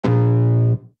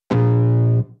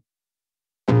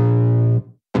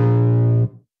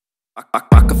I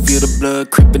can feel the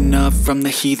blood creeping up from the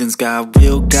heathens. Got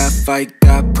will, got fight,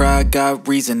 got pride, got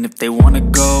reason. If they wanna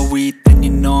go eat, then you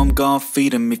know I'm gon'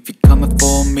 feed them. If you're coming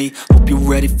for me, hope you're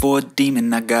ready for a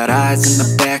demon. I got eyes in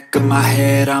the back of my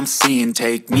head, I'm seeing.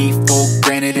 Take me for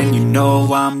granted and you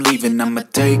know I'm leaving. I'ma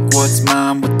take what's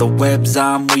mine with the webs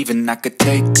I'm weaving. I could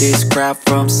take this crowd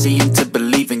from seeing to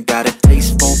believing. Got a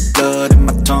taste for blood and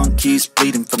my tongue keeps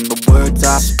bleeding from the words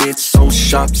I spit. So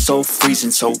sharp, so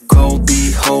freezing, so cold.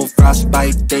 Behold,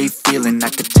 frostbite they feeling. I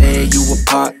could tear you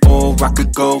apart or I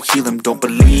could go heal them. Don't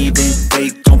believe in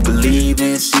fate, don't believe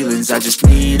in ceilings. I just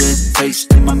need a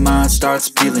taste and my mind starts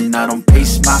peeling. I don't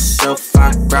pace myself,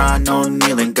 I grind on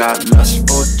kneeling. Got lust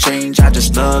for change, I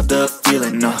just love the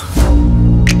feeling.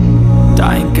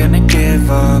 I ain't gonna give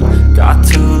up. Got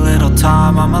too little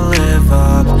time, I'ma live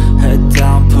up. Head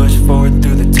down, push forward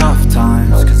through the tough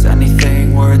times. Cause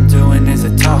anything worth doing is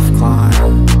a tough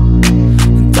climb.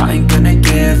 And I ain't gonna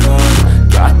give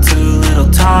up. Got too little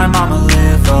time, I'ma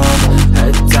live up.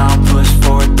 Head down, push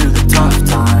forward through the tough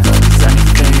times. Cause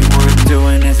anything worth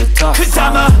doing is a tough climb. Cause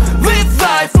I'ma live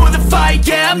life for the fight,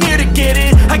 yeah, I'm here to get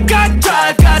it. I got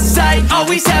drive, got sight,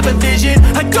 always have a vision.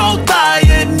 I don't lie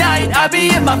at night, I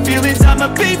be in my feelings. I'ma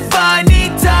be fine,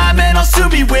 need time and I'll soon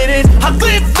be winning. I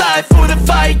live life for the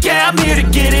fight, yeah, I'm here to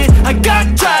get it. I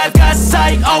got drive, got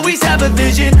sight, always have a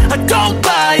vision. I don't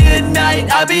lie at night,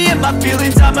 I be in my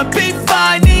feelings. I'ma be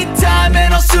fine, need time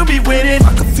and I'll soon be winning.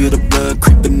 I can feel the blood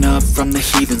creeping up from the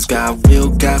heathens. Got will,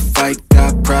 got fight,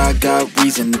 got pride, got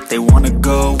reason. If they wanna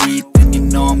go eat, then you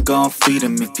know I'm gon' feed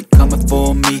them. If you're coming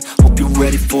for me, hope you're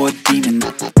ready for a demon.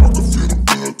 I can feel the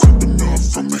blood creeping up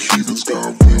from the heathens.